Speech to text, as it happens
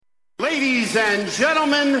Ladies and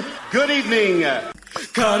gentlemen, good evening.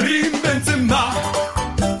 Karim Benzema.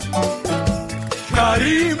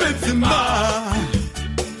 Karim Benzema.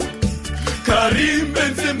 Karim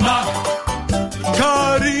Benzema.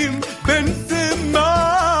 Karim Benzema.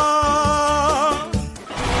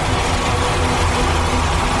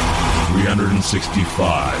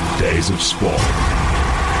 365 days of sport.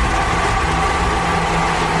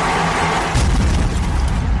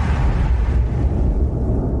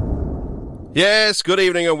 Yes, good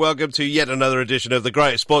evening and welcome to yet another edition of the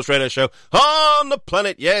greatest sports radio show on the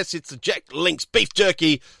planet. Yes, it's the Jack Links Beef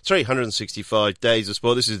Jerky 365 Days of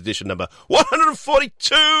Sport. This is edition number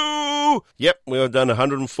 142. Yep, we have done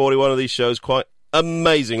 141 of these shows quite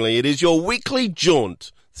amazingly. It is your weekly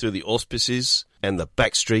jaunt through the auspices and the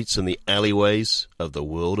back streets and the alleyways of the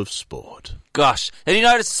world of sport. Gosh, have you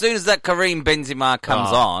noticed as soon as that Karim Benzema comes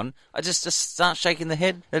on, I just start shaking the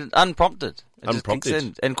head, unprompted.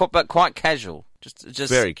 Unprompted. But quite casual.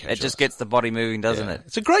 Just very casual. It just gets the body moving, doesn't it?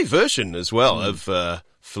 It's a great version as well of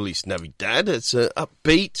Feliz Navidad. It's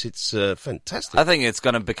upbeat. It's fantastic. I think it's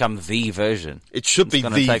going to become the version. It should be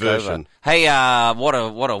the version. Over. Hey,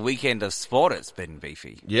 what a weekend of sport it's been,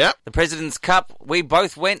 Beefy. Yeah. The President's Cup, we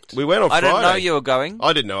both went. We went on Friday. I didn't know you were going.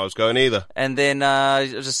 I didn't know I was going either. And then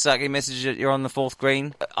just sucky message that you're on the fourth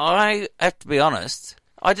green. I have to be honest,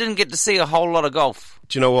 I didn't get to see a whole lot of golf.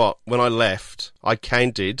 Do you know what? When I left, I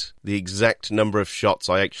counted the exact number of shots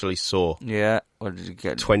I actually saw. Yeah. What did you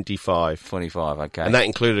get? 25. 25, okay. And that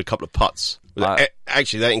included a couple of putts.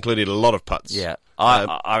 Actually, that included a lot of putts. Yeah.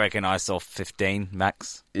 I reckon I saw 15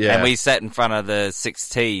 max. Yeah. And we sat in front of the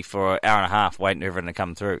 6T for an hour and a half waiting for everyone to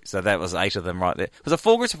come through. So that was 8 of them right there. Was it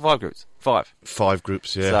 4 groups or 5 groups? 5. 5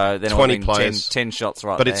 groups, yeah. So then 20 players. 10 shots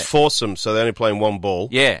right but there. It's foursome, so they're only playing one ball.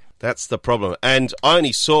 Yeah. That's the problem. And I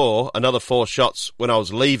only saw another 4 shots when I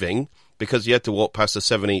was leaving because you had to walk past the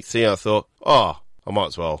 17th tee. I thought, I might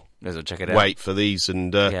as well check it out. Wait for these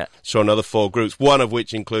and saw another 4 groups, one of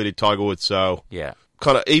which included Tiger Woods. So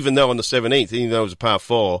kind of, even though on the 17th, even though it was a par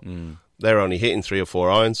 4, they're only hitting 3 or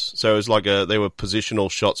 4 irons. So it was like they were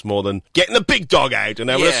positional shots more than getting the big dog out and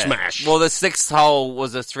having a smash. Well, the 6th hole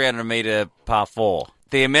was a 300-metre par 4.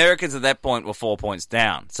 The Americans at that point were 4 points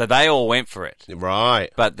down, so they all went for it.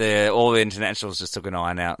 Right. But all the internationals just took an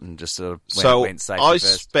iron out and just sort of went safety I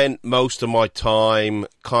first. spent most of my time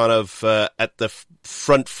kind of at the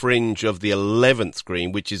front fringe of the 11th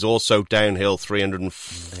green, which is also downhill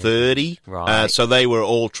 330. Right. So they were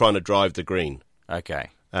all trying to drive the green. Okay.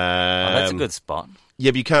 That's a good spot.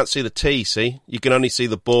 Yeah, but you can't see the tee, see? You can only see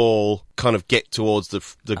the ball kind of get towards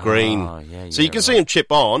the green. So you can see him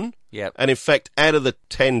chip on. Yep. And in fact, out of the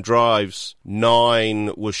 10 drives,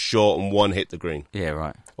 9 was short and 1 hit the green. Yeah,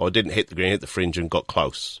 right. Or didn't hit the green, hit the fringe and got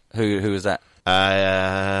close. Who was that?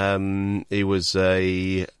 He was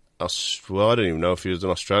I don't even know if he was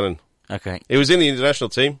an Australian. Okay. He was in the international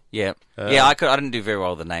team. Yeah. I didn't do very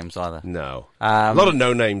well with the names either. No. A lot of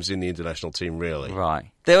no names in the international team, really. Right.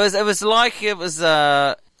 It was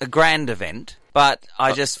a grand event. But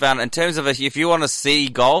I just found, in terms of if you want to see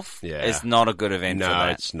golf, it's not a good event for that.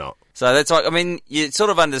 No, it's not. So that's like, I mean, you sort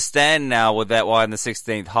of understand now with that why in the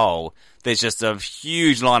 16th hole, there's just a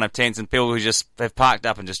huge line of tents and people who just have parked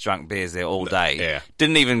up and just drunk beers there all day. Yeah.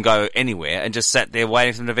 Didn't even go anywhere and just sat there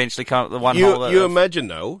waiting for them to eventually come up the one hole. You imagine,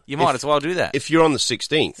 though. You might as well do that. If you're on the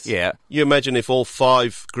 16th. Yeah. You imagine if all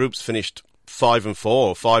 5 groups finished 5 and 4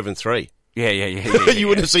 or 5 and 3. Yeah. You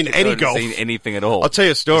wouldn't have seen any golf. Seen anything at all. I'll tell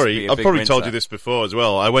you a story. I've probably told you this before as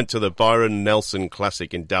well. I went to the Byron Nelson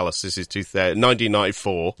Classic in Dallas. This is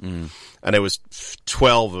 1994. And there was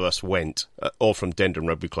 12 of us went, all from Dendon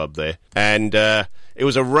Rugby Club there. And it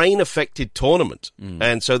was a rain-affected tournament.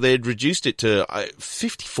 And so they'd reduced it to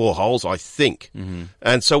 54 holes, I think.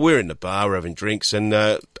 And so we're in the bar, we're having drinks, and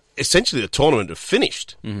essentially the tournament had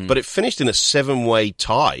finished. But it finished in a 7-way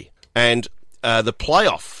tie. And the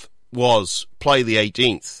playoff was play the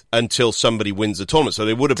 18th until somebody wins the tournament. So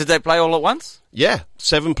they would have... Did they play all at once? Yeah,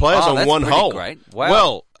 7 players on one hole. Great. Wow.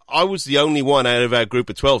 Well, I was the only one out of our group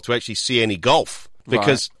of 12 to actually see any golf.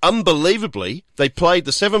 Because, unbelievably,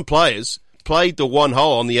 the 7 players played the one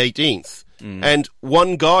hole on the 18th. And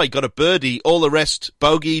one guy got a birdie, all the rest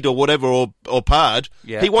bogeyed or whatever, or parred.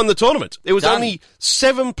 Yeah. He won the tournament. It was only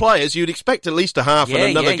 7 players. You'd expect at least a half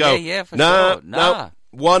and another go. Yeah, for sure. No,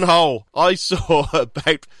 one hole. I saw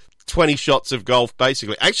about 20 shots of golf,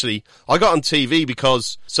 basically. Actually, I got on TV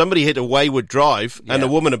because somebody hit a wayward drive and a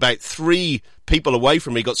woman about 3 people away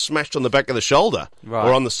from me got smashed on the back of the shoulder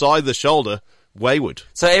or on the side of the shoulder, wayward.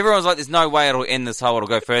 So everyone's like, there's no way it'll end this hole, it'll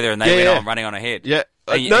go further, and they went on running on ahead. Yeah.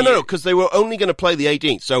 No, because they were only going to play the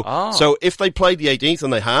 18th. So if they played the 18th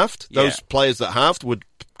and they halved, those players that halved would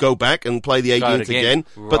go back and play the 18th again.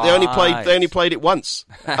 But they only played it once.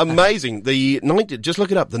 Amazing. Just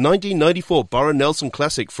look it up. The 1994 Byron Nelson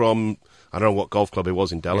Classic from, I don't know what golf club it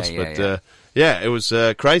was in Dallas, it was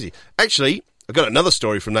crazy. Actually, I got another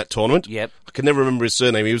story from that tournament. Yep. I can never remember his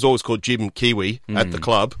surname. He was always called Jim Kiwi at the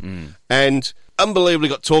club. And unbelievably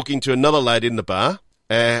got talking to another lad in the bar.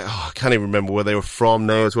 I can't even remember where they were from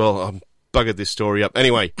now as well. I'm buggered this story up.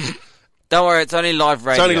 Anyway. Don't worry, it's only live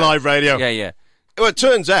radio. It's only live radio. Yeah. Well, it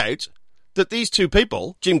turns out that these two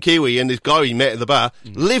people, Jim Kiwi and this guy he met at the bar,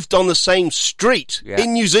 lived on the same street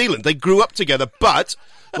in New Zealand. They grew up together, but...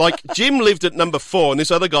 Like, Jim lived at number 4 and this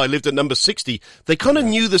other guy lived at number 60. They kind of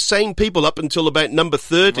knew the same people up until about number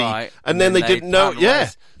 30. Right. And then they didn't know.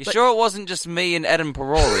 Yeah. You sure it wasn't just me and Adam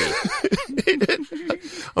Perori?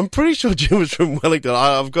 I'm pretty sure Jim was from Wellington.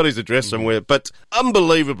 I've got his address somewhere. But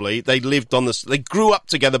unbelievably, they lived on this. They grew up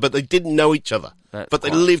together, but they didn't know each other. But they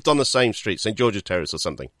lived on the same street, St. George's Terrace or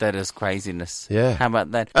something. That is craziness. Yeah. How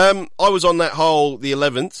about that? I was on that hole, the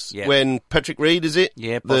 11th, when Patrick Reed, is it?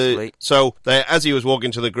 Yeah, possibly. As he was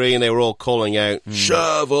walking to the green, they were all calling out,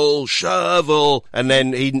 shovel, shovel. And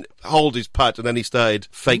then he'd hold his putt, and then he started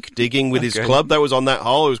fake digging with his club. That was on that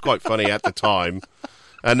hole. It was quite funny at the time.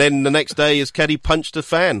 And then the next day, his caddy punched a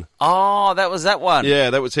fan. Oh, that was that one.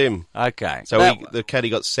 Yeah, that was him. Okay. So the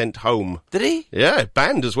caddy got sent home. Did he? Yeah,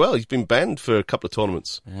 banned as well. He's been banned for a couple of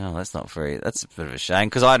tournaments. Oh, that's a bit of a shame,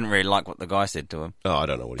 because I didn't really like what the guy said to him. Oh, I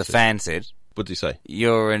don't know what he said. The fan said. What did he say?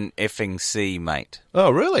 You're an effing C, mate.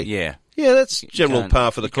 Oh, really? Yeah. Yeah, that's general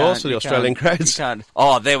par for the course for the Australian crowds.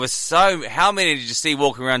 Oh, there was how many did you see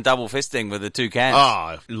walking around double fisting with the two cans?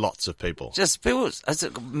 Oh, lots of people. Just people.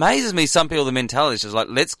 It amazes me, some people, the mentality is just like,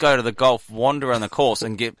 let's go to the golf, wander around the course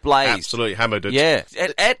and get blazed. Absolutely hammered it. Yeah,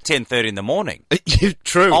 at 10:30 in the morning.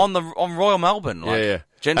 True. On Royal Melbourne. Like, yeah.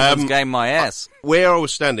 Gentleman's game my ass. Where I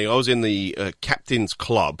was standing, I was in the captain's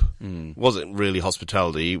club. Wasn't really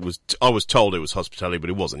hospitality. I was told it was hospitality,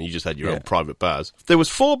 but it wasn't. You just had your own private bars. There was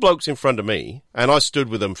 4 blokes in front of me, and I stood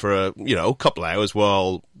with them for a couple of hours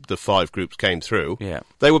while the 5 groups came through. Yeah.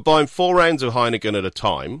 They were buying 4 rounds of Heineken at a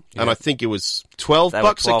time, and I think it was $12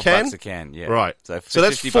 a can. $12 a can, yeah. Right. So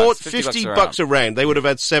that's 50 bucks a round. They would have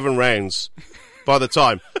had 7 rounds by the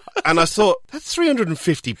time. And I thought, that's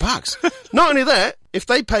 $350. Not only that, if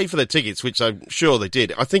they paid for their tickets, which I'm sure they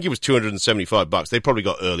did, I think it was $275. They probably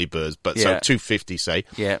got early birds, but so $250, say.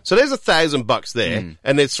 Yeah. So there's $1,000 there,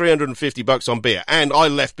 and there's $350 on beer. And I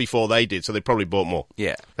left before they did, so they probably bought more.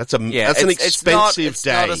 Yeah. That's an expensive day. It's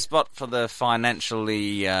not a spot for the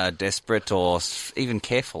financially desperate or even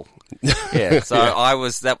careful. Yeah. So I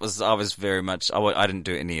was very much. I didn't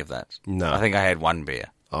do any of that. No. I think I had 1 beer.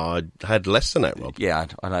 I had less than that, Rob. Yeah,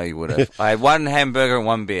 I know you would have. I had 1 hamburger and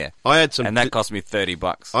 1 beer. I had some, and that cost me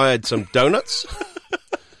 $30. I had some donuts.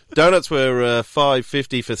 Donuts were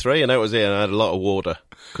 $5.50 for 3, and that was it. And I had a lot of water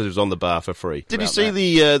because it was on the bar for free. Did you see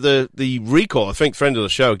the recall? I think friend of the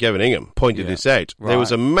show, Gavin Ingham, pointed this out. Right. There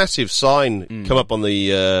was a massive sign come up on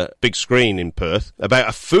the big screen in Perth about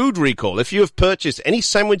a food recall. If you have purchased any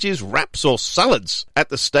sandwiches, wraps, or salads at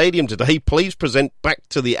the stadium today, please present back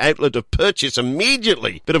to the outlet of purchase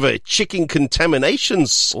immediately. Bit of a chicken contamination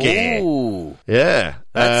scare. Ooh, yeah,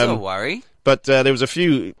 that's a worry. But there was a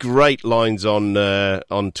few great lines on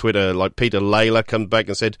Twitter, like Peter Layla comes back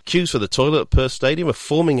and said, queues for the toilet at Perth Stadium are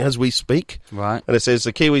forming as we speak. Right. And it says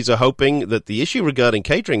the Kiwis are hoping that the issue regarding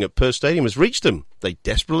catering at Perth Stadium has reached them. They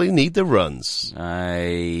desperately need the runs.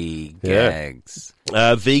 Aye, gags.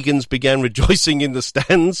 Vegans began rejoicing in the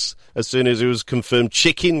stands as soon as it was confirmed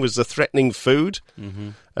chicken was the threatening food.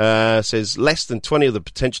 Says less than 20 of the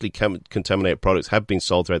potentially contaminated products have been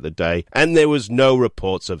sold throughout the day, and there was no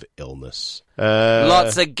reports of illness.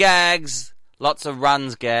 Lots of gags. Lots of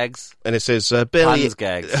runs gags. And it says, barely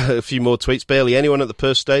gags. A few more tweets. Barely anyone at the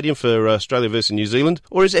Perth Stadium for Australia versus New Zealand?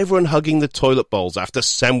 Or is everyone hugging the toilet bowls after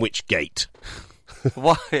Sandwich Gate?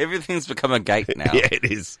 What? Everything's become a gate now. Yeah, it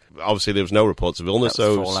is. Obviously, there was no reports of illness. That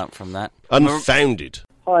was fallout from that. Unfounded.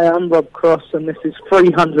 Hi, I'm Rob Cross, and this is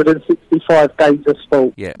 365 Days of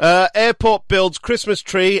Sport. Yeah. Airport builds Christmas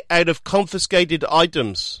tree out of confiscated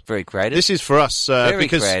items. Very creative. This is for us. Very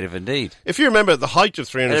creative indeed. If you remember, at the height of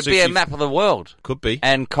 360... It'd be a map of the world. Could be.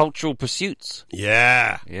 And cultural pursuits.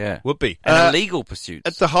 Yeah. Yeah. Would be. And illegal pursuits.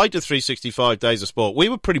 At the height of 365 Days of Sport, we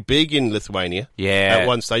were pretty big in Lithuania. Yeah. At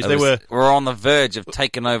one stage. We're on the verge of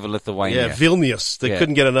taking over Lithuania. Yeah, Vilnius. They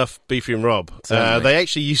couldn't get enough Beefy and Rob. They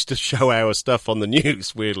actually used to show our stuff on the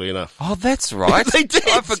news, weirdly enough. Oh, that's right. They did.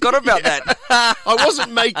 I forgot about that. I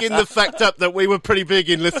wasn't making the fact up that we were pretty big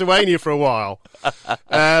in Lithuania for a while.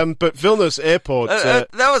 But Vilnius Airport... that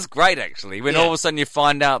was great, actually, when all of a sudden you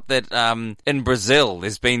find out that in Brazil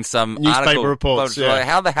there's been some newspaper article, reports, like,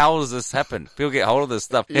 how the hell does this happen? People get hold of this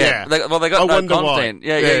stuff. Yeah. They got no content.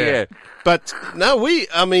 Why. Yeah. But no,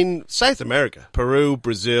 South America, Peru,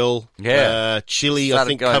 Brazil, Chile, Started I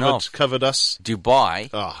think going covered us. Dubai.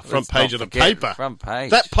 Front page of the paper. Front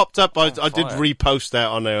page. That popped up. I did repost that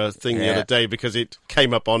on our thing the other day because it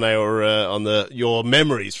came up on our your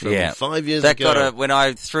memories from 5 years ago. When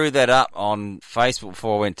I threw that up on Facebook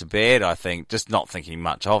before I went to bed, I think, just not thinking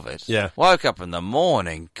much of it. Yeah. Woke up in the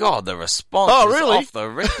morning. God, the response is off the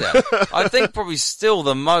Richter. I think probably still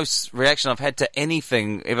the most reaction I've had to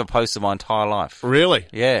anything ever posted in my entire life. Really?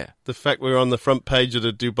 Yeah. The fact we were on the front page of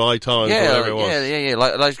the Dubai Times, or whatever it was. Yeah.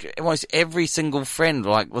 Like almost every single friend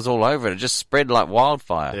was all over it. It just spread like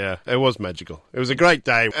wildfire. Yeah, it was magical. It was a great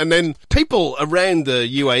day. And then people around the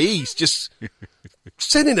UAE just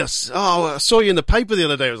sending us, I saw you in the paper the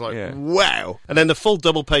other day. I was like, wow. And then the full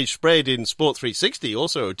double-page spread in Sport 360,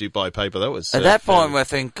 also a Dubai paper. That was... At that point, we're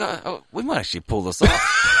thinking, God, we might actually pull this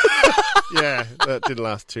off. Yeah, that didn't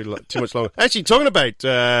last too much longer. Actually, talking about,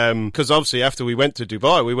 because obviously after we went to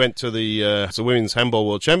Dubai, we went to the Women's Handball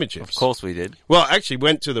World Championships. Of course we did. Well, actually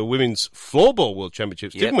went to the Women's Floorball World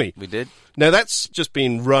Championships, didn't we? We did. Now, that's just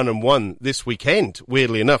been run and won this weekend,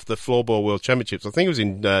 weirdly enough, the Floorball World Championships. I think it was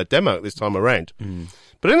in Denmark this time around.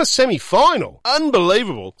 But in a semi-final,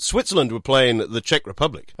 unbelievable, Switzerland were playing the Czech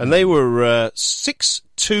Republic, and they were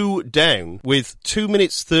 6-2 down with 2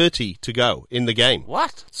 minutes 30 to go in the game.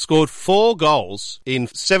 What? Scored 4 goals in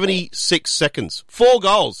 76 seconds. 4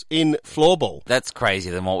 goals in floorball. That's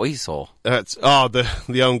crazier than what we saw. That's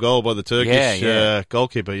the own goal by the Turkish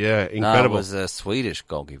goalkeeper. Yeah, incredible. No, it was a Swedish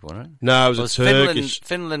goalkeeper, wasn't it? No, it was a Turkish.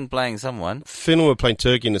 Finland playing someone. Finland were playing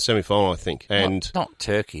Turkey in the semi-final, I think. And not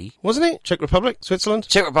Turkey. Wasn't it? Czech Republic? Switzerland?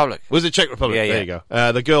 Czech Republic. Was it Czech Republic? Yeah, there you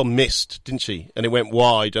go. The girl missed, didn't she? And it went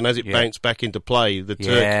wide, and as it bounced back into play, the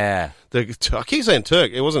Turk... I keep saying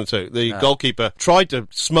Turk. It wasn't a Turk. The goalkeeper tried to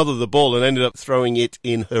smother the ball and ended up throwing it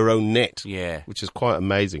in her own net. Yeah. Which is quite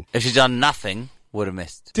amazing. If she'd done nothing... would have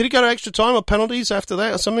missed. Did he go to extra time or penalties after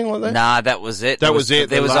that or something like that? Nah, that was it. That was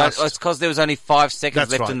it. It's because there was only 5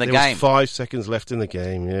 seconds left in the game. There was 5 seconds left in the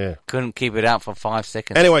game, yeah. Couldn't keep it out for 5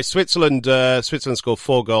 seconds. Anyway, Switzerland scored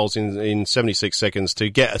 4 goals in 76 seconds to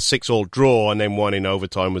get a 6-6 draw and then won in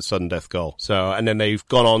overtime with sudden death goal. So, and then they've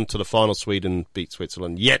gone on to the final. Sweden beat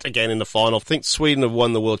Switzerland yet again in the final. I think Sweden have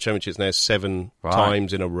won the World Championships now 7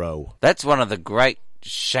 times in a row. That's one of the great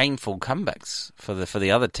shameful comebacks for the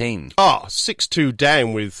other team. 6-2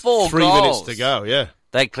 down with 4 3 minutes to go, yeah.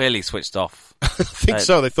 They clearly switched off. I think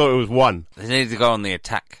so. They thought it was 1. They needed to go on the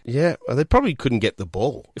attack. Yeah, they probably couldn't get the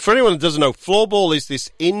ball. For anyone that doesn't know, floorball is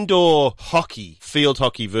this indoor hockey, field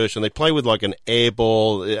hockey version. They play with like an air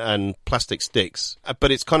ball and plastic sticks,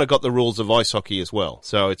 but it's kind of got the rules of ice hockey as well.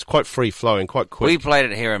 So it's quite free-flowing, quite quick. We played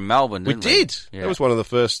it here in Melbourne, didn't we? We did. Yeah. That was one of the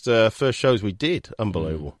first shows we did.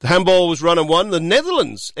 Unbelievable. The handball was run and won. The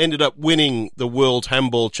Netherlands ended up winning the World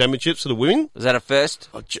Handball Championships for the women. Was that a first?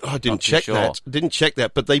 I didn't check that. Didn't check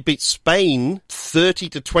that, but they beat Spain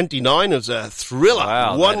 30-29 as a thriller.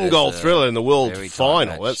 Wow, 1-goal thriller in the world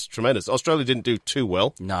final. Match. That's tremendous. Australia didn't do too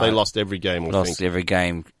well. No. They lost every game, I think. Every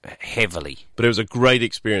game heavily. But it was a great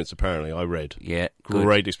experience, apparently, I read. Yeah, good.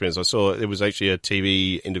 Great experience. I saw it was actually a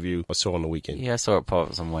TV interview I saw on the weekend. Yeah, I saw it pop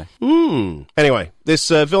up somewhere. Anyway, this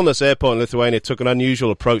Vilnius airport in Lithuania took an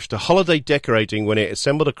unusual approach to holiday decorating when it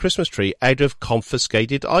assembled a Christmas tree out of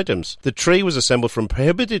confiscated items. The tree was assembled from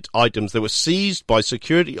prohibited items that were seized by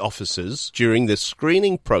security officers during the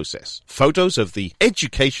screening process. Photos of the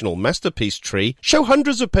educational masterpiece tree show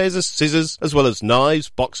hundreds of pairs of scissors, as well as knives,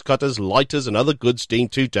 box cutters, lighters, and other goods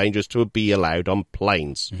deemed too dangerous to be allowed on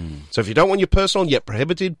planes. So if you don't want your personal yet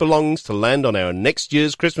prohibited belongings to land on our next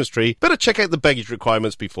year's Christmas tree, better check out the baggage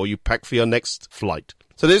requirements before you pack for your next flight.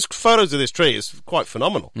 So there's photos of this tree. It's quite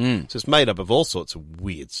phenomenal. So it's made up of all sorts of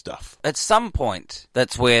weird stuff. At some point,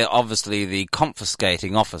 that's where obviously the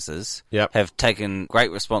confiscating officers have taken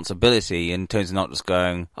great responsibility in terms of not just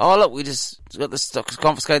going, oh, look, we just got this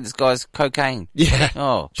confiscated this guy's cocaine. Yeah.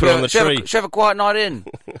 Oh, put it on the tree. Should have a quiet night in.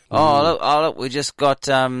 Look, we just got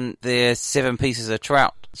their 7 pieces of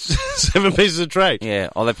trout. 7 pieces of trout. Yeah,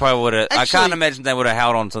 or they probably would have. I can't imagine they would have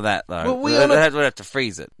held on to that though. Well, they would have to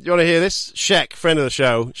freeze it. You want to hear this? Shaq, friend of the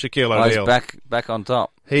show, Shaquille O'Neal. He's back on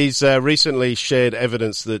top. He's recently shared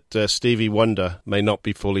evidence that Stevie Wonder may not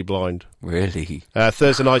be fully blind. Really?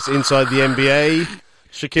 Thursday night's Inside the NBA,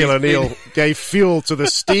 Shaquille O'Neal gave fuel to the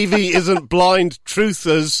Stevie isn't blind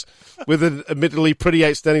truthers with an admittedly pretty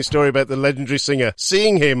outstanding story about the legendary singer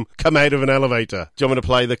seeing him come out of an elevator. Do you want me to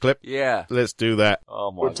play the clip? Yeah. Let's do that.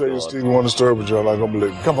 Oh, my God. I'll tell you a Stevie Wonder story, but you're not going to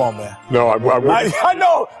believe it. Come on, man. No, I wouldn't. I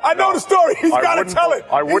know the story. He's got to tell it.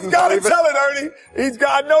 I wouldn't He's got to believe it. tell it, Ernie.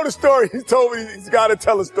 I know the story. He told me he's got to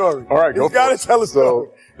tell a story. All right, go He's got to tell a story.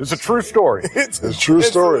 It's a true story. It's a true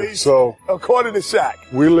story. So, according to Shaq,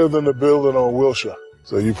 we lived in a building on Wilshire.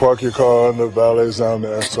 So you park your car and the valet's down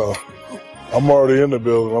there. So I'm already in the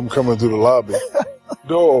building. I'm coming through the lobby.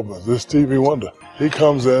 Door opens. It's Stevie Wonder. He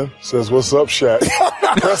comes in, says, "What's up, Shaq?"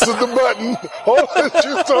 Presses the button. Oh, it's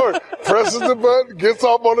true story. Presses the button, gets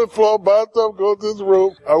up on the floor, bathtub, goes to his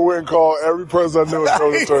room. I went and called every person I knew and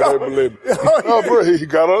told the story. They believed me. Oh, bro, he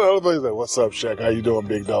got on the elevator. He said, "What's up, Shaq? How you doing,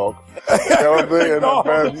 big dog?" You know what I mean? And that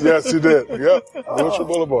man, yes, he did. Yep. Wilshire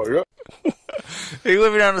Boulevard. Yep. You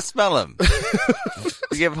wouldn't be able to smell them.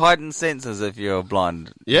 You have heightened senses if you're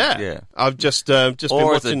blind. Yeah. I've just been watching.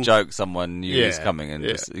 Or as a joke, someone knew he was coming and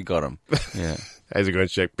just you got him. Yeah. How's it going,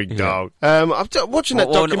 Shaq? Big dog. I'm watching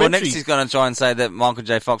that documentary. Or next he's going to try and say that Michael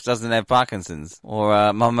J. Fox doesn't have Parkinson's.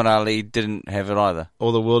 Or Muhammad Ali didn't have it either.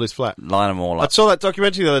 Or the world is flat. Line them all up. I saw that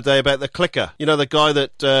documentary the other day about the clicker. You know, the guy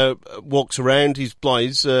that walks around, he's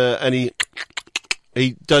blind, and he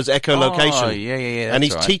does echolocation. Oh, yeah. And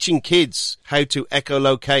he's teaching kids how to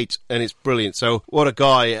echolocate, and it's brilliant. So what a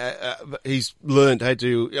guy. He's learned how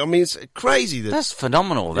to... I mean, it's crazy. That's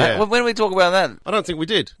phenomenal. When did we talk about that? I don't think we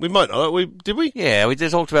did. We might not. Did we? Yeah, we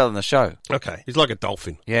just talked about it on the show. Okay. He's like a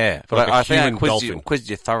dolphin. Yeah. But Like I a think I human quizzed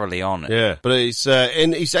you thoroughly on it. Yeah. But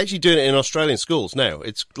and he's actually doing it in Australian schools now.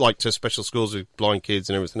 It's like to special schools with blind kids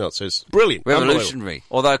and everything else. So it's brilliant. Revolutionary.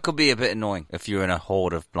 Although it could be a bit annoying if you're in a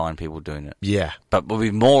horde of blind people doing it. Yeah. But would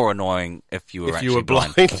be more annoying if you were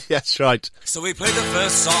blind. That's right. So he played the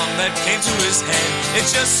first song that came to his head. It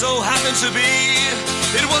just so happened to be.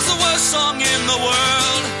 It was the worst song in the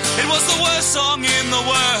world. It was the worst song in the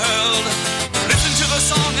world. Listen to the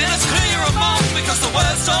song and it's clear you're a monk because the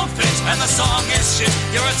words don't fit and the song is shit.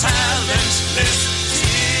 You're a talentless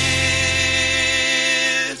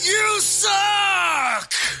kid. You suck!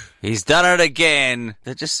 He's done it again.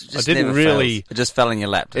 It just I didn't never really. fails. It just fell in your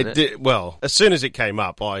lap. Did it? Well, as soon as it came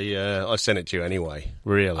up, I sent it to you anyway.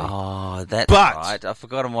 Really. Oh, that's But right. I've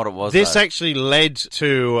forgotten what it was. This though. actually led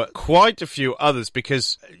to quite a few others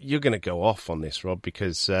because you're going to go off on this, Rob.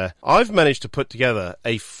 Because I've managed to put together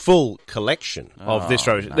a full collection of this.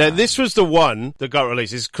 No. Now, this was the one that got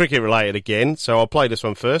released. It's cricket related again, so I'll play this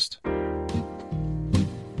one first.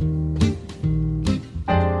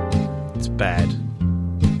 It's bad.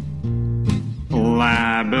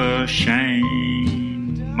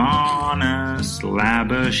 Labashane, honest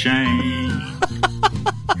Labashane.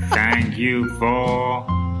 Thank you for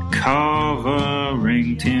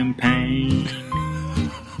covering Tim Payne.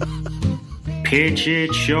 Pitch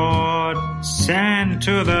it short, send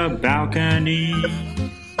to the balcony.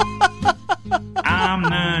 I'm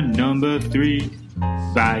the number 3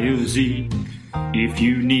 Bio-Z. If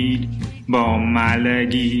you need more my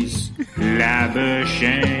leggies,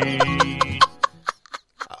 Labashane.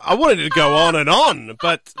 I wanted to go on,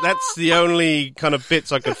 but that's the only kind of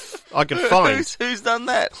bits I could find. Who's done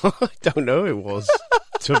that? I don't know who it was,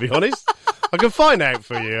 to be honest. I can find out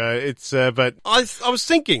for you. But I was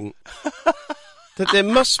thinking that there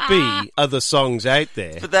must be other songs out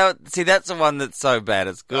there. But that's the one that's so bad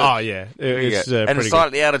it's good. Oh yeah, it's and pretty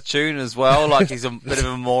slightly out of tune as well. Like he's a bit of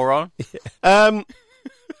a moron.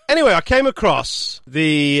 Anyway, I came across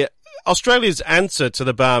the Australia's answer to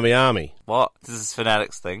the Barmy Army. What? This is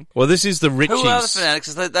Fanatics thing. Well, this is the Richies. Who are the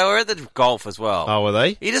Fanatics? They were at the golf as well. Oh, were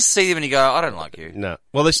they? You just see them and you go, I don't like you. No.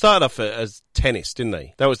 Well, they started off as tennis, didn't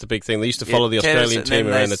they? That was the big thing. They used to follow the Australian team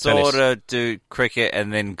around the tennis. They sort of do cricket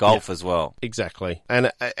and then golf as well. Exactly.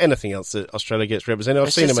 And anything else that Australia gets represented.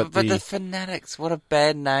 I've seen them at But the Fanatics, what a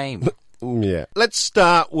bad name. Yeah. Let's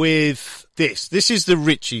start with this. This is the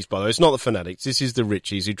Richies, by the way. It's not the Fanatics. This is the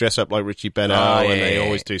Richies who dress up like Richie Benaud and they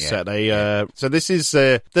always do Saturday. So this is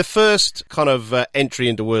the first kind of entry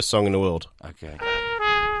into worst song in the world. Okay.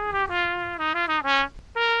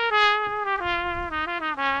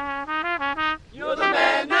 You're the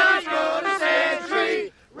man, now you're the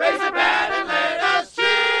century. Raise a bat and let us cheer.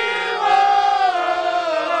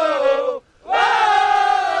 Whoa, whoa,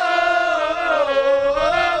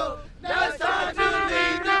 whoa. Now it's time to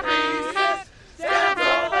leave the creases. Stand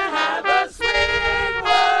tall and have a swing.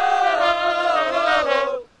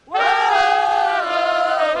 Whoa, whoa.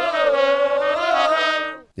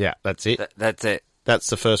 Yeah, that's it. That's it. That's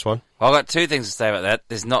the first one. Well, I've got two things to say about that.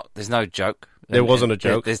 There's no joke. There wasn't a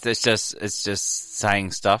joke. It's just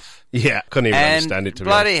saying stuff. Yeah, couldn't even understand it, to be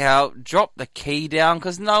honest. Bloody hell, drop the key down,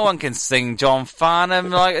 because no one can sing John Farnham.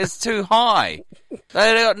 Like, it's too high.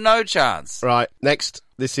 They got no chance. Right, next,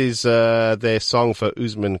 this is their song for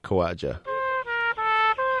Usman Khawaja.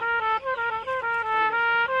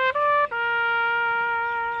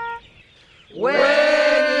 When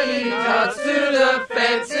he cuts to the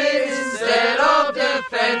fence instead of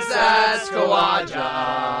defense, that's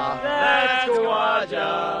Khawaja. That's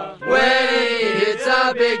Khawaja. When he hits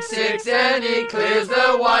a big six and he clears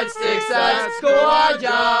the white sticks, that's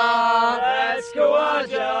Khawaja. That's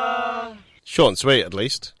Khawaja. Short and sweet, at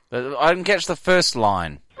least. But I didn't catch the first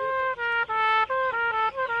line.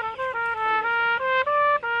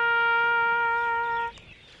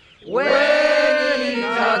 When he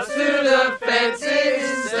cuts to the fence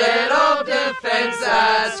instead of defense,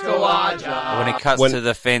 that's Khawaja. When he cuts to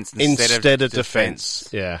the fence instead of defense.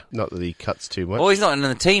 Yeah, not that he cuts too much. Well, he's not in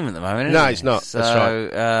the team at the moment, is No, he? he's not. So,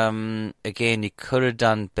 That's right. Again, you could have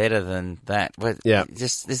done better than that. Yeah.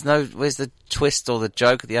 Just, where's the twist or the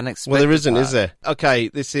joke, the unexpected Well, there isn't, part? is there? Okay,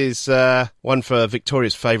 this is one for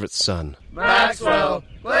Victoria's favourite son. Maxwell,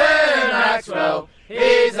 Glenn Maxwell,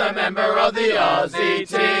 he's a member of the Aussie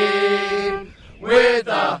team. With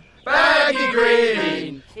a baggy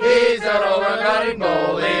green, he's an overcutting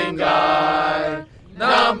bowling guy.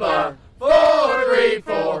 Number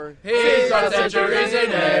 434, he's got centuries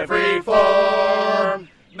in every form.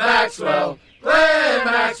 Maxwell, Glenn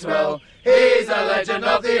Maxwell, he's a legend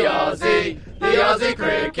of the Aussie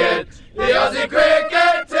cricket, the Aussie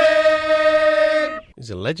cricket team. He's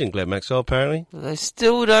a legend, Glenn Maxwell, apparently. They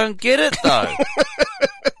still don't get it, though.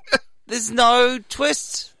 There's no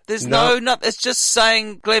twist. There's no, it's just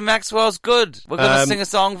saying Glenn Maxwell's good. We're going to sing a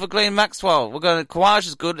song for Glenn Maxwell.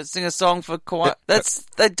 Khawaja's good. Let's sing a song for Khawaja.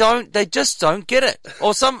 They just don't get it.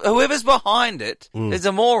 Or whoever's behind it is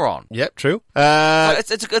a moron. Yep, true.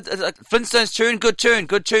 It's a good Flintstones tune, good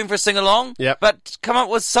tune for a sing along. Yep. But come up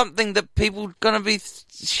with something that people are going to be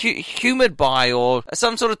humoured by, or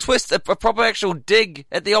some sort of twist, a proper actual dig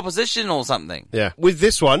at the opposition or something. Yeah. With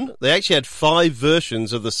this one, they actually had 5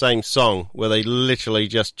 versions of the same song where they literally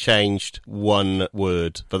just changed one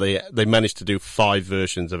word, but they managed to do 5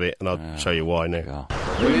 versions of it, and I'll show you why now. A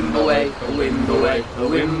whim away, a whim away, a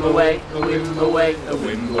whim away, a whim away, a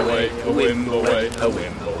whim away, a whim away, a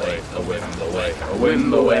whim away, a whim away, a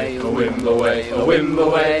whim away, a whim away, a whim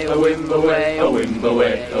away, a whim away, a whim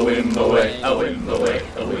away, a whim away, a whim away,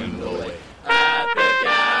 a whim away. At the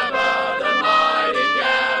Gabba, the mighty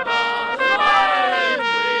Gabba, the lion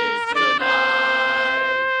breathes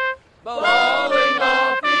tonight. Bowling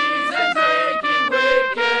offies and taking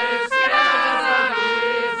wickets, Gabba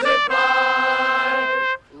gives it five.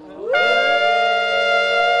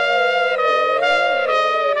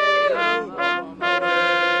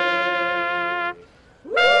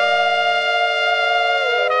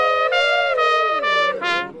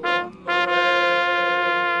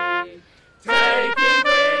 Taking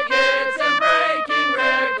wickets and breaking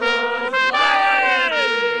records, Lion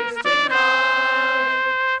leads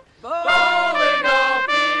tonight. Bowling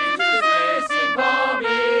offies, dismissing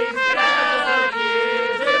pommies, Gabba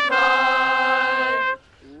gives it five.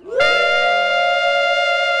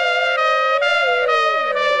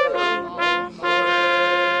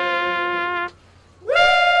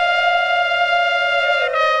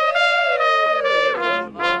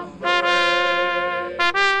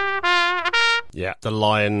 Yeah. The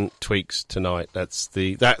lion tweaks tonight. That's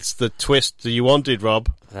the twist that you wanted, Rob.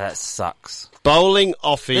 That sucks. Bowling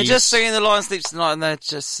offies. They're just singing the Lion Sleeps Tonight, and they're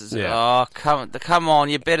just, oh, come on,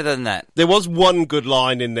 you're better than that. There was one good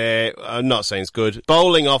line in there. I'm not saying it's good.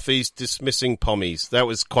 Bowling offies, dismissing pommies.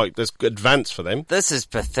 That's advanced for them. This is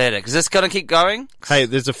pathetic. Is this going to keep going? Hey,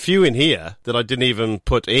 there's a few in here that I didn't even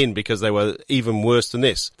put in because they were even worse than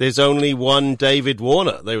this. There's only one David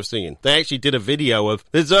Warner they were singing. They actually did a video of,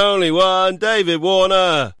 there's only one David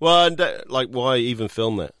Warner. Like, why even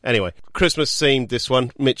film that? Anyway, Christmas themed this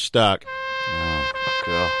one. Mitch Stark. Oh,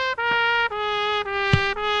 God.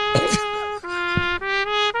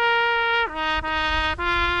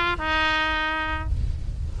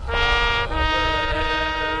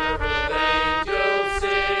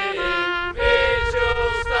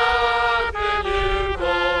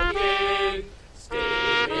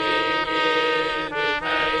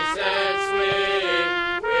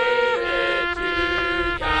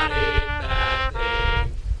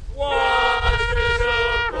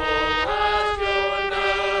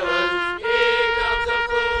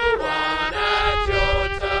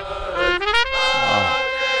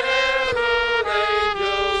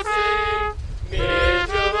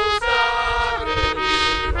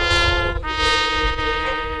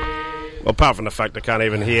 Apart from the fact I can't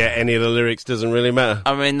even hear any of the lyrics, doesn't really matter.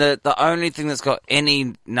 I mean, the only thing that's got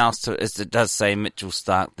any nous to it is it does say Mitchell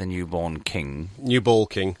Stark, the newborn king. Newborn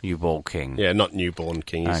king. Newborn king. Yeah, not newborn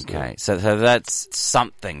king. Okay, so that's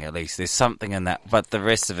something at least. There's something in that, but the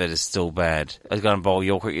rest of it is still bad. Are you going to bowl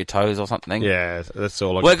York at your toes or something? Yeah, that's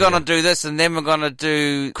all. We're going to do this, and then we're going to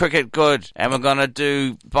do cricket good, and we're going to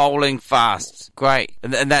do bowling fast. Great,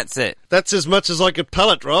 and that's it. That's as much as I could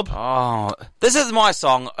palate, Rob. Oh, this is my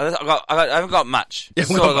song. I haven't got much. You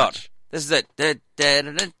haven't got much. This is it.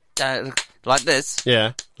 Like this.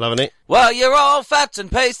 Yeah, loving it. Well, you're all fat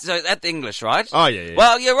and pasty. So that's English, right? Oh, yeah.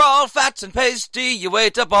 Well, you're all fat and pasty. You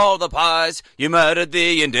ate up all the pies. You murdered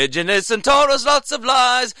the indigenous and told us lots of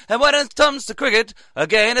lies. And when it comes to cricket,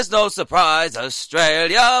 again, it's no surprise.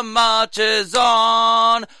 Australia marches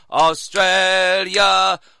on.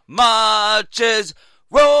 Australia marches.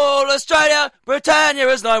 Rule Australia, Britannia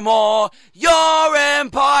is no more. Your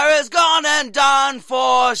empire is gone and done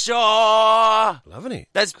for sure. Loving it.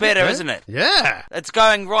 That's better, isn't it? Yeah. It's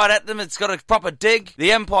going right at them. It's got a proper dig.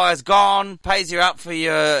 The empire's gone. Pays you up for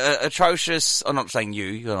your atrocious... I'm not saying you.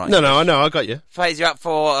 You're not. No, I know. I got you. Pays you up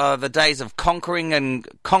for the days of conquering and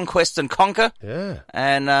conquest and conquer. Yeah.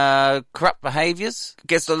 And corrupt behaviours.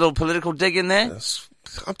 Gets a little political dig in there.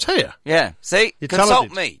 I'll tell you. Yeah. See? You're Consult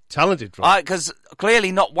talented. me. Talented, right? Because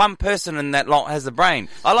clearly not one person in that lot has the brain.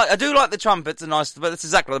 I do like the trumpets, are nice, but that's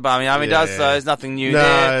exactly what the Barmy Army does, so there's nothing new there.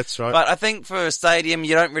 No, that's right. But I think for a stadium,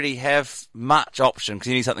 you don't really have much option because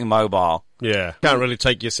you need something mobile. Yeah. Can't really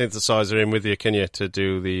take your synthesizer in with you, can you, to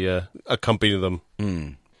do the accompany them.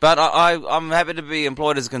 But I'm happy to be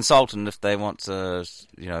employed as a consultant if they want some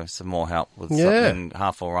more help with something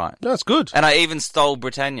half all right. No, it's good. And I even stole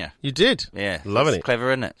Britannia. You did? Yeah. Loving it.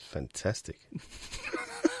 Clever, isn't it? Fantastic.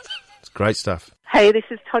 It's great stuff. Hey, this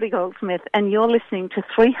is Toddy Goldsmith, and you're listening to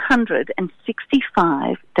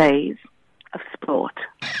 365 Days of Sport.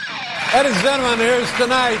 Ladies and gentlemen, here's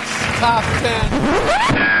tonight's top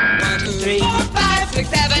 10. 1, 2, 3, 4, 5, 6,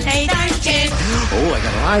 7, 8, 9, 10. Oh, I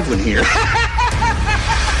got a live one here.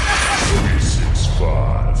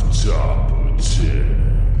 365 Top 10.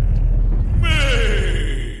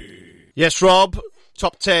 Yes, Rob.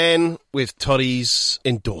 Top 10 with Toddy's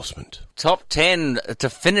endorsement. Top 10 to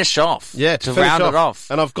finish off. Yeah, to round it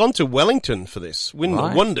off. And I've gone to Wellington for this.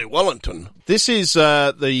 Wonder Wellington. This is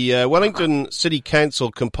the Wellington City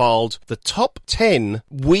Council compiled the top 10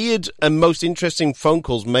 weird and most interesting phone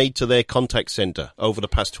calls made to their contact centre over the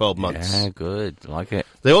past 12 months. Yeah, good. Like it.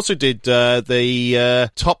 They also did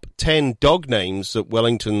the top 10 dog names that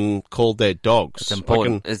Wellington called their dogs. It's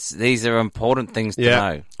important. These are important things to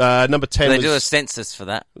know. Number 10 They do a census for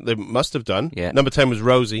that. They must have done. Yeah. Number 10 was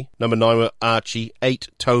Rosie. Number 9 were Archie. 8,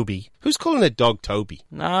 Toby. Who's calling their dog Toby?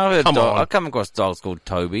 No, Come on. I've come across dogs called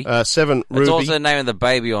Toby. 7, Ruby. It's also the name of the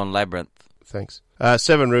baby on Labyrinth. Thanks.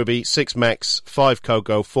 7, Ruby. 6, Max. 5,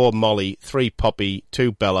 Coco. 4, Molly. 3, Poppy.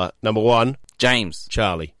 2, Bella. Number 1, James.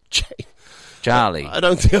 Charlie. Charlie. I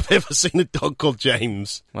don't think I've ever seen a dog called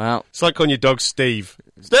James. Well, it's like calling your dog Steve.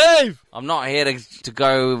 Steve! I'm not here to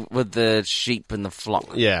go with the sheep and the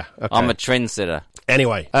flock. Yeah, okay. I'm a trendsetter.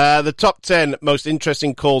 Anyway, the top 10 most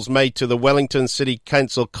interesting calls made to the Wellington City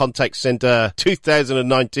Council Contact Centre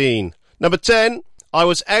 2019. Number 10, I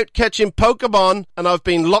was out catching Pokemon and I've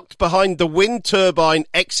been locked behind the wind turbine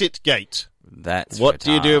exit gate. What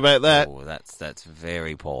do you do about that? Oh, that's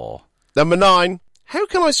very poor. Number 9, how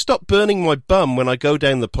can I stop burning my bum when I go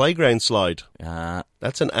down the playground slide?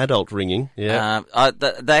 That's an adult ringing. Yeah.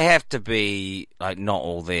 They have to be not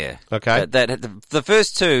all there. Okay. The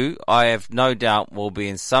first two, I have no doubt, will be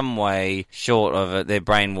in some way short of it. Their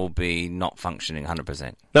brain will be not functioning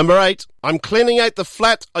 100%. Number 8, I'm cleaning out the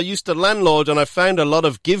flat I used to landlord and I found a lot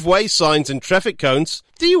of give way signs and traffic cones.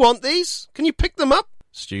 Do you want these? Can you pick them up?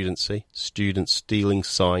 Students stealing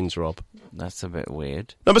signs, Rob. That's a bit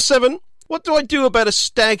weird. Number 7, what do I do about a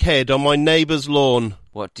stag head on my neighbour's lawn?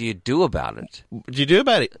 What do you do about it? What do you do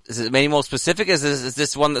about it? Is it any more specific? Is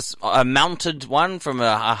this one that's a mounted one from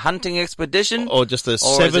a hunting expedition? Or just a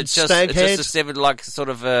severed stag head? Just a severed, sort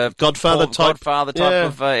of a Godfather type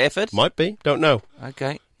of effort? Might be. Don't know.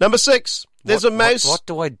 Okay. Number 6. There's a mouse. What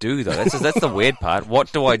do I do, though? That's the weird part.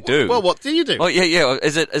 What do I do? Well, what do you do? Well, yeah.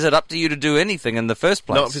 Is it up to you to do anything in the first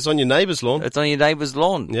place? Not if it's on your neighbour's lawn. It's on your neighbour's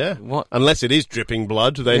lawn. Yeah. What? Unless it is dripping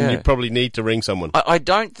blood, then you probably need to ring someone. I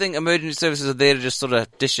don't think emergency services are there to just sort of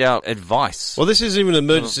dish out advice. Well, this isn't even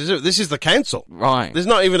emergency service. This is the council. Right. There's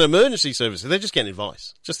not even emergency services. They're just getting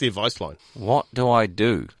advice. Just the advice line. What do I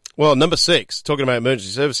do? Well, number 6, talking about emergency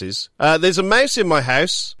services. There's a mouse in my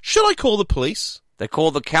house. Should I call the police? They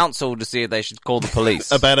call the council to see if they should call the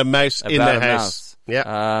police. About a mouse in their house. Yeah.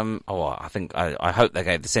 I hope they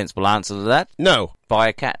gave the sensible answer to that. No. Buy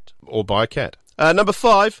a cat. Or buy a cat. Number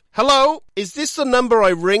 5. Hello, is this the number I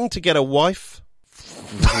ring to get a wife?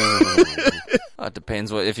 It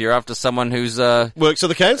depends. If you're after someone who's works at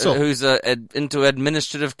the council, who's into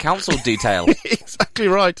administrative council detail, exactly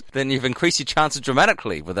right. Then you've increased your chances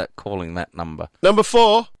dramatically without calling that number. Number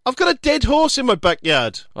 4. I've got a dead horse in my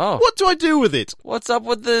backyard. Oh, what do I do with it? What's up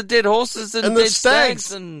with the dead horses and the dead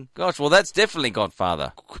stags? And gosh, well, that's definitely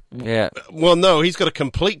Godfather. Yeah. Well, no, he's got a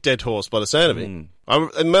complete dead horse by the sound of it.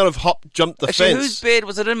 I might have jumped the Actually, fence. whose bed?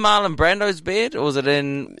 Was it in Marlon Brando's bed? Or was it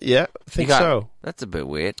in... Yeah, I think so. That's a bit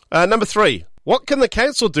weird. Number 3. What can the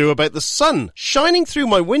council do about the sun shining through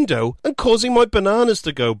my window and causing my bananas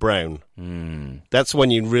to go brown? That's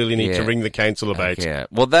when you really need to ring the council about. Yeah.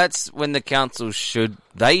 Well, that's when the council should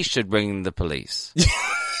ring the police.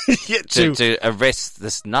 to arrest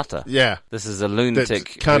this nutter. Yeah. This is a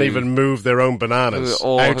lunatic. That can't even move their own bananas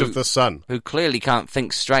out of the sun. Who clearly can't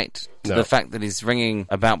think straight to the fact that he's ringing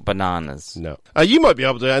about bananas. No. You might be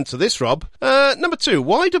able to answer this, Rob. Number 2.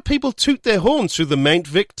 Why do people toot their horns through the Mount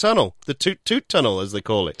Vic tunnel? The Toot Tunnel, as they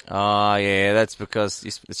call it. Oh, yeah, that's because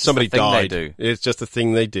it's somebody just a thing died. They do. It's just a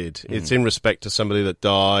thing they did. It's in respect to somebody that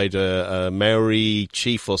died, a Maori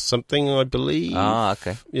chief or something, I believe. Ah,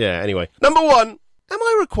 okay. Yeah, anyway. Number 1. Am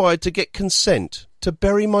I required to get consent to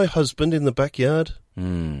bury my husband in the backyard?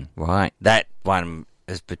 Right. That one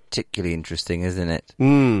is particularly interesting, isn't it?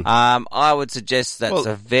 I would suggest that's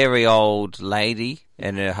a very old lady,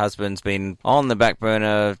 and her husband's been on the back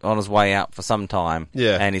burner on his way out for some time.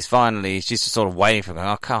 Yeah. And she's just sort of waiting for him.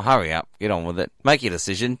 Oh, can't hurry up. Get on with it. Make your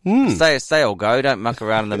decision. Stay or go. Don't muck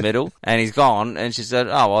around in the middle. And he's gone. And she said,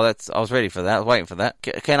 oh, well, I was ready for that. I was waiting for that.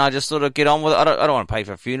 Can I just sort of get on with it? I don't want to pay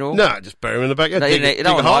for a funeral. No, just bury him in the backyard. They dig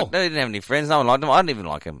a hole. didn't have any friends. No one liked him. I didn't even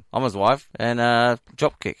like him. I'm his wife. And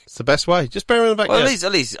dropkick. It's the best way. Just bury him in the backyard. Well,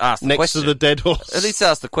 at least ask the question. Next to the dead horse. At least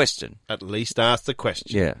ask the question. At least ask the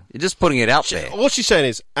question. Yeah. You're just putting it out there. What she's saying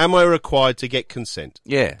is, am I required to get consent?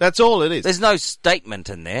 Yeah. That's all it is. There's no statement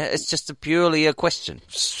in there. It's just purely a question.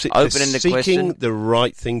 Open-ended question. Seeking the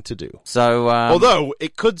right thing to do. So, although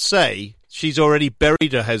it could say she's already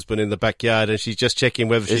buried her husband in the backyard and she's just checking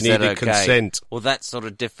whether she needed consent. Well, that's sort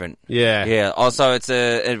of different. Yeah. Yeah. Also, it's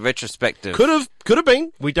a retrospective. Could have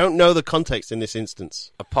been. We don't know the context in this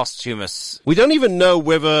instance. A posthumous. We don't even know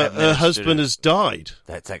whether her husband has died.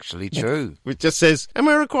 That's actually true. It just says, am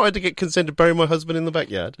I required to get consent to bury my husband in the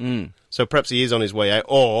backyard? So perhaps he is on his way out,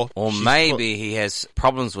 or maybe he has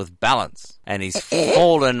problems with balance and he's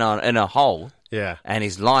fallen in a hole. Yeah. And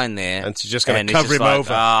he's lying there. And she's just going to cover him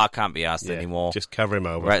over. I can't be asked anymore. Just cover him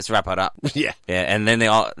over. Right, let's wrap it up. Yeah. Yeah, and then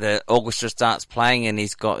the orchestra starts playing and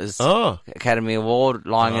he's got his Academy Award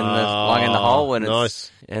lying in the hole. And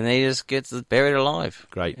nice. And he just gets buried alive.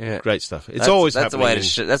 Great. Yeah. Great stuff. It's always happening.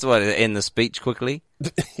 That's the way to end the speech quickly.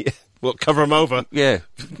 Yeah. Well, cover him over. Yeah.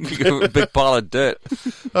 A big pile of dirt.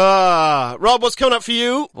 Rob, what's coming up for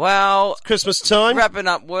you? Well, it's Christmas time. Wrapping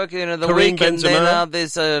up work into the Kareem weekend. Benzema. Then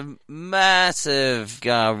there's a massive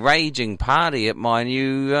raging party at my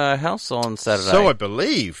new house on Saturday. So I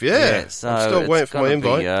believe, yeah. So I'm still waiting for my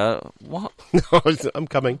invite. What? No, I'm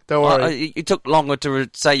coming. Don't worry. You took longer to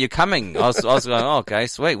say you're coming. I was going, okay,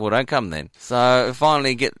 sweet. Well, don't come then. So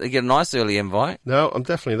finally get a nice early invite. No, I'm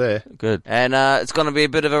definitely there. Good. And it's going to be a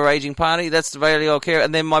bit of a raging party. That's really all care.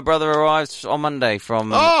 And then my brother arrives on Monday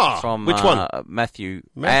from which one? Matthew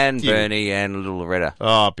and Bernie and little Loretta.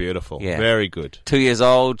 Oh, beautiful. Yeah. Very good. 2 years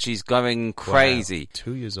old. She's going crazy. Wow.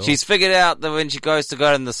 2 years old. She's figured out that when she goes to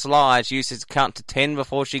go down the slide, she used to count to 10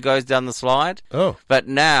 before she goes down the slide. Oh. But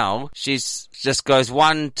now she's just goes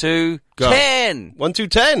 1, 2, 10. 1, 2,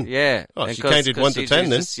 10? Yeah. Oh, she counted 1 to 10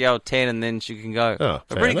 then. Just yell 10 and then she can go. Oh,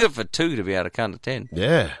 pretty good for 2 to be able to count to 10.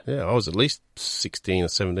 Yeah. I was at least 16 or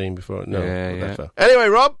 17 before. No, yeah. Anyway,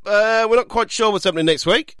 Rob, we're not quite sure what's happening next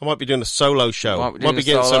week. I might be doing a solo show. Might be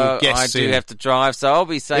getting some guests in. I do have to drive, so I'll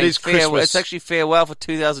be saying it is Christmas. It's actually farewell for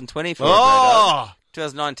 2020 for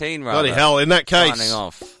 2019, rather. Bloody hell, in that case. Signing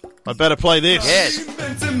off. I better play this. Yes.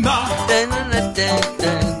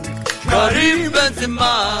 Kareem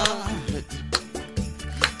Benzema.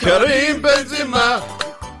 Kareem Benzema.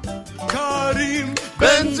 Kareem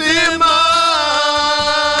Benzema.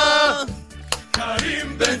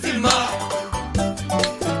 Kareem Benzema.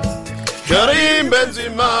 Kareem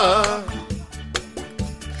Benzema.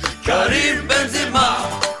 Kareem Benzema.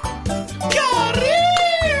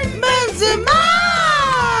 Kareem Benzema.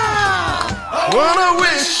 I wanna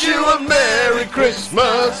wish you a Merry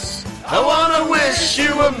Christmas. I wanna wish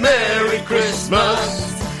you a Merry Christmas.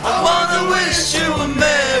 I wanna wish you a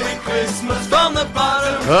Merry Christmas from the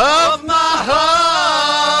bottom of my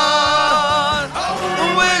heart. I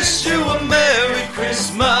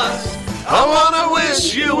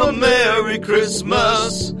you a Merry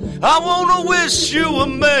Christmas. I wanna wish you a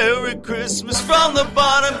Merry Christmas from the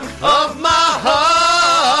bottom of my heart.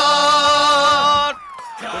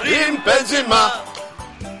 Karim Benzema.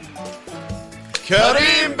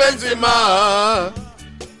 Karim Benzema.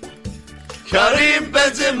 Karim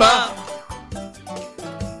Benzema.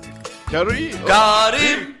 Karim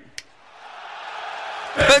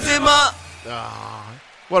Benzema.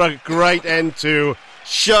 What a great end to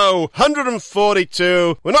show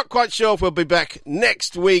 142. We're not quite sure if we'll be back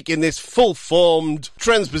next week in this full-formed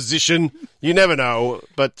transposition. You never know,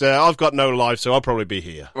 but I've got no life, so I'll probably be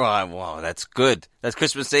here. Right, wow, that's good. That's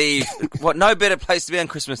Christmas Eve. What? No better place to be on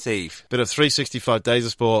Christmas Eve. Bit of 365 Days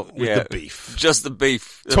of Sport with the beef. Just the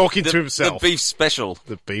beef. Talking to himself. The beef special.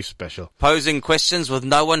 The beef special. Posing questions with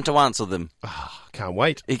no one to answer them. Can't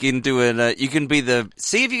wait. You can do you can be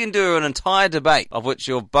see if you can do an entire debate of which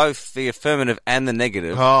you're both the affirmative and the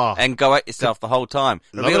negative and go at yourself the whole time.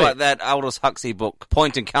 It'll be like that Aldous Huxley book,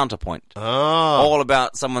 Point and Counterpoint. All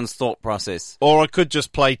about someone's thought process. Or I could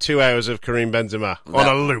just play 2 hours of Karim Benzema on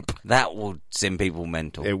a loop. That would send people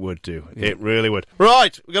mental. It would do. It really would.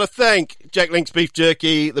 Right, we've got to thank Jack Link's Beef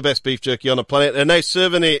Jerky, the best beef jerky on the planet. They're now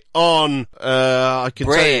serving it on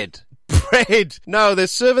bread. Bread. No, they're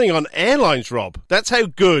serving it on airlines, Rob. That's how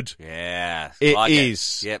good it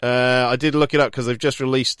is. Yep. I did look it up because they've just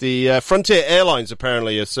released the Frontier Airlines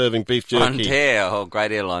apparently are serving beef jerky. Frontier,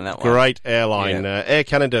 great airline, that one. Great airline. Yeah. Air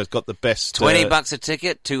Canada's got the best. $20 a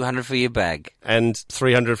ticket, $200 for your bag. And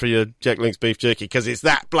 $300 for your Jack Link's Beef Jerky because it's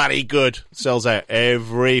that bloody good. Sells out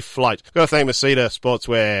every flight. Got to thank Masita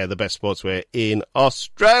Sportswear, the best sportswear in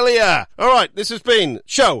Australia. All right, this has been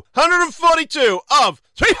show 142 of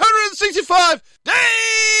 365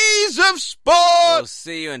 Days of Sport. We'll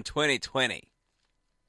see you in 2020.